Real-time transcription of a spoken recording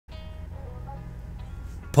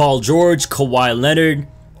Paul George, Kawhi Leonard,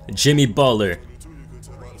 Jimmy Butler.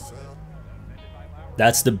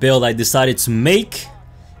 That's the build I decided to make.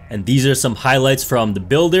 And these are some highlights from the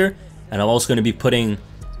builder. And I'm also going to be putting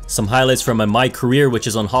some highlights from my career, which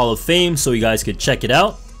is on Hall of Fame, so you guys could check it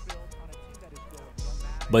out.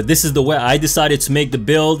 But this is the way I decided to make the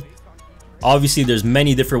build. Obviously, there's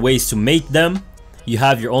many different ways to make them. You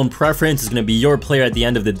have your own preference. It's going to be your player at the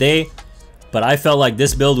end of the day. But I felt like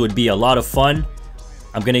this build would be a lot of fun.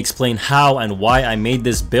 I'm going to explain how and why I made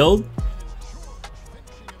this build.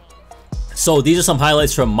 So these are some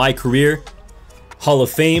highlights from my career. Hall of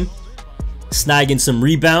Fame. Snagging some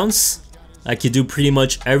rebounds. I could do pretty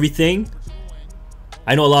much everything.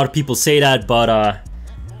 I know a lot of people say that, but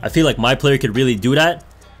I feel like my player could really do that.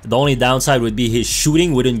 The only downside would be his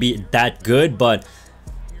shooting wouldn't be that good, but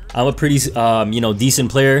I'm a pretty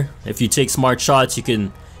decent player. If you take smart shots, you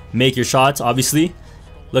can make your shots, obviously.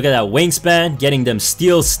 Look at that wingspan, getting them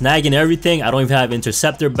steals, snagging everything. I don't even have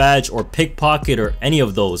interceptor badge or pickpocket or any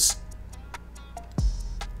of those.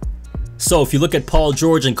 So if you look at Paul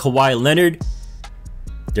George and Kawhi Leonard,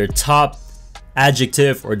 their top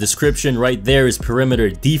adjective or description right there is perimeter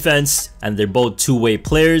defense, and they're both two-way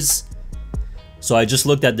players. So I just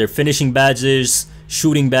looked at their finishing badges,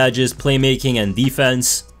 shooting badges, playmaking, and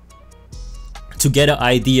defense to get an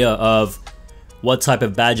idea of what type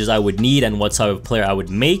of badges I would need and what type of player I would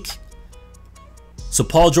make. So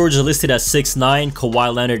Paul George is listed as 6'9",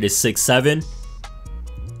 Kawhi Leonard is 6'7".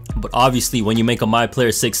 But obviously when you make a my player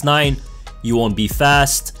 6'9", you won't be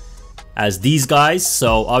fast as these guys.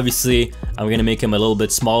 So obviously I'm going to make him a little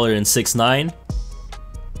bit smaller than 6'9".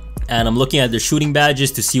 And I'm looking at their shooting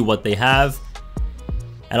badges to see what they have.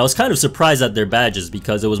 And I was kind of surprised at their badges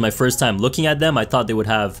because it was my first time looking at them. I thought they would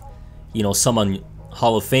have, some on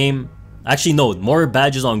Hall of Fame. Actually, no, more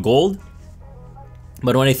badges on gold.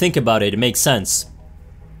 But when I think about it, it makes sense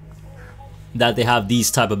that they have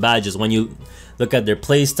these type of badges. When you look at their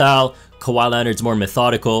play style, Kawhi Leonard's more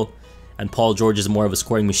methodical and Paul George is more of a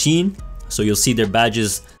scoring machine. So you'll see their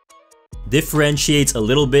badges differentiates a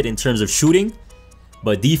little bit in terms of shooting.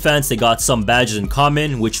 But defense, they got some badges in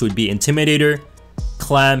common, which would be Intimidator,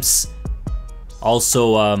 Clamps,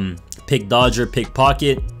 also Pick Dodger,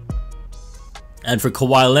 Pickpocket. And for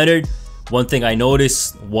Kawhi Leonard, one thing I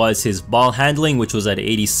noticed was his ball handling, which was at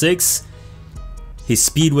 86. His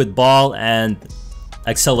speed with ball and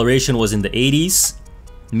acceleration was in the 80s,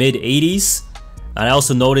 mid 80s. And I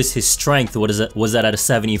also noticed his strength was at a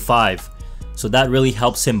 75. So that really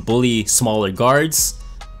helps him bully smaller guards.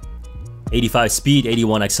 85 speed,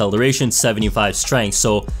 81 acceleration, 75 strength.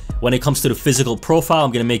 So when it comes to the physical profile,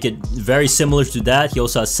 I'm going to make it very similar to that. He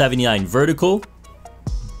also has 79 vertical.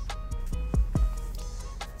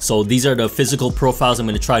 So these are the physical profiles I'm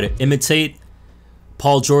going to try to imitate.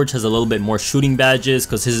 Paul George has a little bit more shooting badges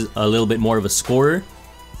because he's a little bit more of a scorer.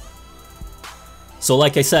 So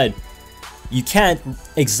like I said, you can't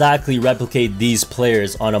exactly replicate these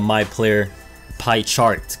players on a my player pie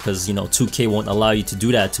chart because 2K won't allow you to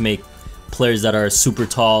do that, to make players that are super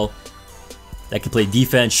tall, that can play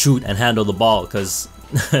defense, shoot, and handle the ball, because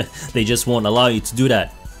they just won't allow you to do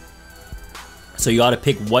that. So you got to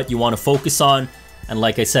pick what you want to focus on. And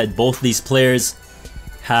like I said, both these players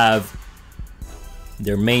have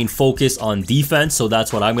their main focus on defense, so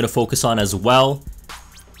that's what I'm going to focus on as well.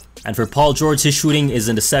 And for Paul George, his shooting is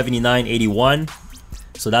in the 79-81,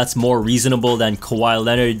 so that's more reasonable than Kawhi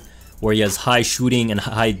Leonard, where he has high shooting and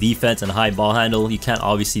high defense and high ball handle. You can't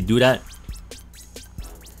obviously do that.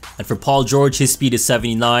 And for Paul George, his speed is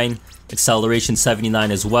 79, acceleration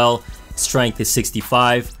 79 as well, strength is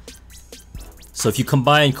 65. So if you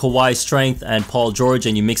combine Kawhi's strength and Paul George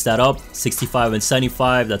and you mix that up, 65 and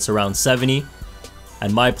 75, that's around 70.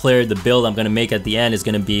 And my player, the build I'm going to make at the end is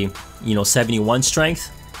going to be, 71 strength.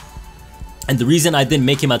 And the reason I didn't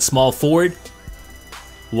make him at small forward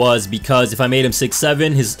was because if I made him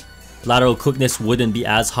 6'7", his lateral quickness wouldn't be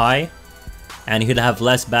as high and he could have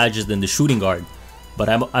less badges than the shooting guard. But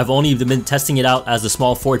I've only been testing it out as the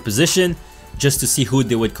small forward position just to see who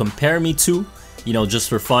they would compare me to, just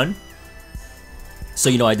for fun. So,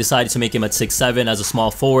 I decided to make him at 6'7" as a small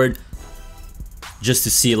forward just to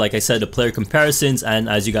see, like I said, the player comparisons. And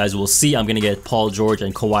as you guys will see, I'm going to get Paul George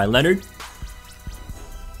and Kawhi Leonard.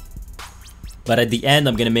 But at the end,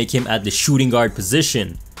 I'm going to make him at the shooting guard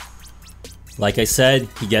position. Like I said,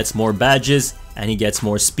 he gets more badges and he gets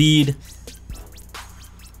more speed.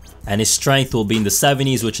 And his strength will be in the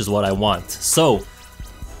 70s, which is what I want. So,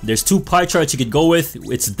 there's two pie charts you could go with.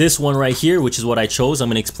 It's this one right here, which is what I chose. I'm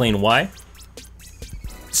going to explain why.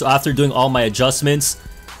 So after doing all my adjustments,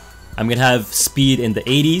 I'm going to have speed in the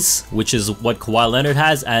 80s, which is what Kawhi Leonard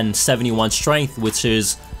has, and 71 strength, which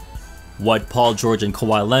is what Paul George and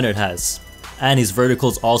Kawhi Leonard has. And his vertical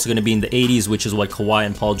is also going to be in the 80s, which is what Kawhi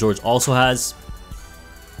and Paul George also has.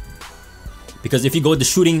 Because if you go to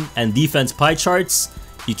shooting and defense pie charts,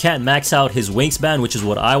 you can't max out his wingspan, which is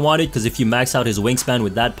what I wanted. Because if you max out his wingspan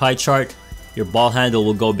with that pie chart, your ball handle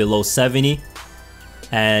will go below 70.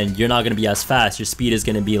 And you're not going to be as fast. Your speed is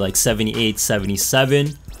going to be like 78, 77.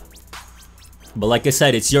 But like I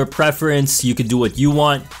said, it's your preference. You could do what you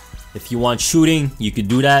want. If you want shooting, you could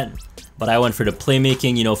do that. But I went for the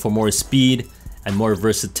playmaking, you know, for more speed and more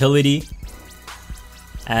versatility.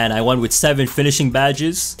 And I went with 7 finishing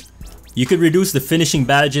badges. You could reduce the finishing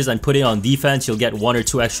badges and put it on defense. You'll get 1 or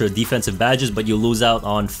 2 extra defensive badges, but you'll lose out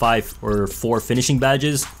on 5 or 4 finishing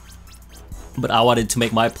badges. But I wanted to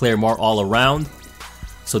make my player more all around.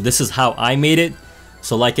 So this is how I made it.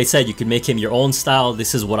 So like I said, you can make him your own style.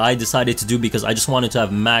 This is what I decided to do because I just wanted to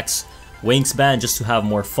have max wingspan just to have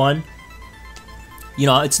more fun. You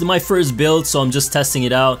know, it's my first build, so I'm just testing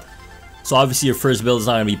it out. So obviously your first build is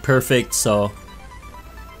not going to be perfect, so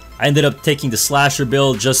I ended up taking the slasher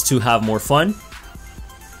build just to have more fun.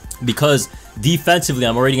 Because defensively,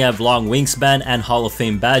 I'm already going to have long wingspan and Hall of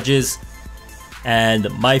Fame badges. And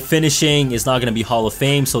my finishing is not going to be Hall of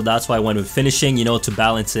Fame, so that's why I went with finishing, you know, to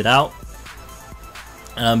balance it out.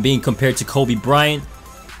 And I'm being compared to Kobe Bryant,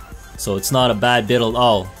 so it's not a bad build at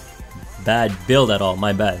all.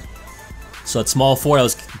 My bad. So at small forward, I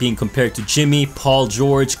was being compared to Jimmy, Paul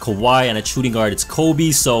George, Kawhi, and at shooting guard, it's Kobe.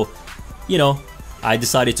 So, you know, I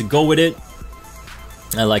decided to go with it.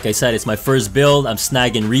 And like I said, it's my first build. I'm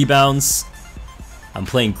snagging rebounds. I'm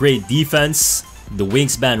playing great defense. The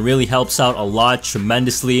wingspan really helps out a lot,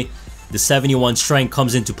 tremendously. The 71 strength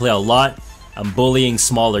comes into play a lot. I'm bullying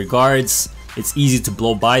smaller guards. It's easy to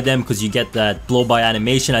blow by them because you get that blow by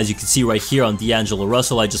animation. As you can see right here on D'Angelo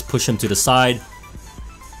Russell, I just push him to the side.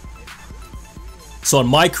 So in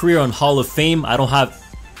my career on Hall of Fame,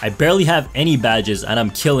 I barely have any badges and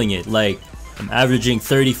I'm killing it. Like, I'm averaging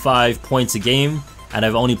 35 points a game and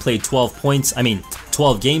I've only played 12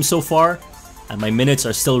 games so far, and my minutes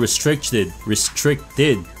are still restricted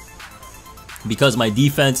because my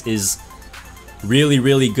defense is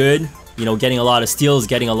really good. You know, getting a lot of steals,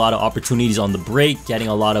 getting a lot of opportunities on the break, getting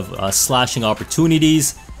a lot of slashing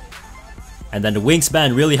opportunities. And then the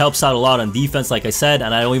wingspan really helps out a lot on defense, like I said,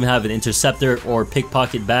 and I don't even have an interceptor or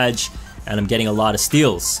pickpocket badge, and I'm getting a lot of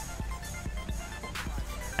steals.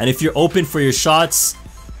 And if you're open for your shots,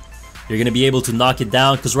 you're going to be able to knock it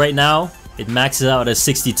down, because right now, it maxes out at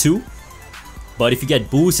 62. But if you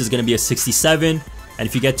get boost, it's going to be a 67. And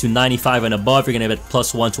if you get to 95 and above, you're going to get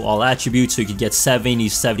 +1 to all attributes, so you could get 70,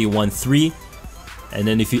 71, 3. And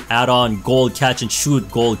then if you add on gold catch and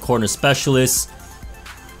shoot, gold corner specialist,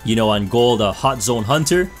 you know, on gold hot zone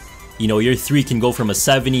hunter, you know, your 3 can go from a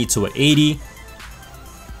 70 to an 80.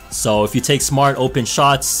 So if you take smart open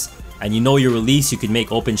shots and you know your release, you can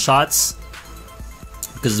make open shots.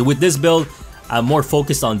 Because with this build, I'm more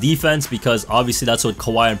focused on defense because obviously that's what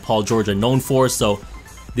Kawhi and Paul George are known for. So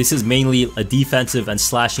this is mainly a defensive and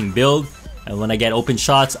slashing build. And when I get open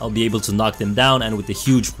shots, I'll be able to knock them down. And with the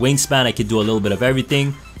huge wingspan, I could do a little bit of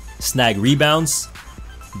everything. Snag rebounds,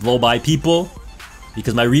 blow by people.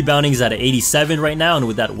 Because my rebounding is at an 87 right now, and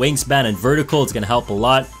with that wingspan and vertical, it's going to help a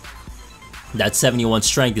lot. That 71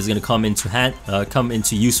 strength is going to come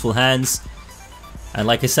into useful hands. And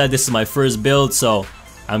like I said, this is my first build, so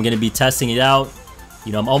I'm going to be testing it out.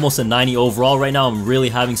 You know, I'm almost a 90 overall right now. I'm really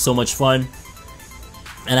having so much fun.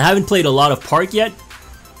 And I haven't played a lot of Park yet,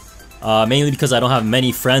 mainly because I don't have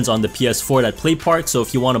many friends on the PS4 that play Park. So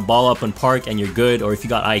if you want to ball up on Park and you're good, or if you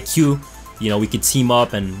got IQ, you know, we could team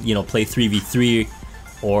up and, you know, play 3v3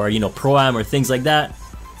 or, you know, Pro-Am or things like that.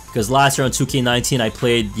 Because last year on 2K19, I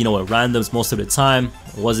played, you know, at randoms most of the time.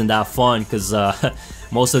 It wasn't that fun because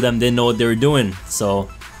most of them didn't know what they were doing.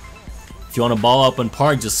 So if you want to ball up on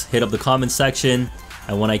Park, just hit up the comment section,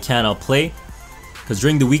 and when I can, I'll play. Because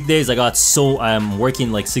during the weekdays, I'm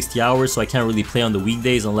working like 60 hours, so I can't really play on the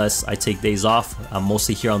weekdays unless I take days off. I'm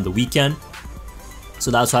mostly here on the weekend.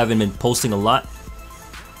 So that's why I haven't been posting a lot.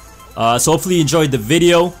 So hopefully you enjoyed the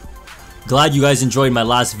video. Glad you guys enjoyed my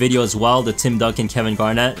last video as well, the Tim Duncan, Kevin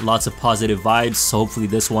Garnett. Lots of positive vibes, so hopefully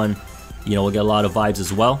this one, you know, will get a lot of vibes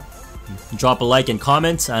as well. Drop a like and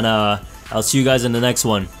comment, and I'll see you guys in the next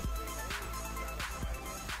one.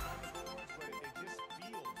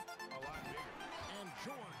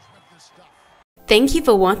 Thank you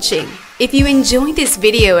for watching. If you enjoyed this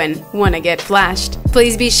video and want to get flashed,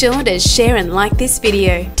 please be sure to share and like this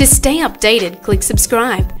video. To stay updated, click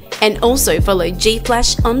subscribe, and also follow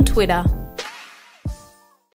GFlash on Twitter.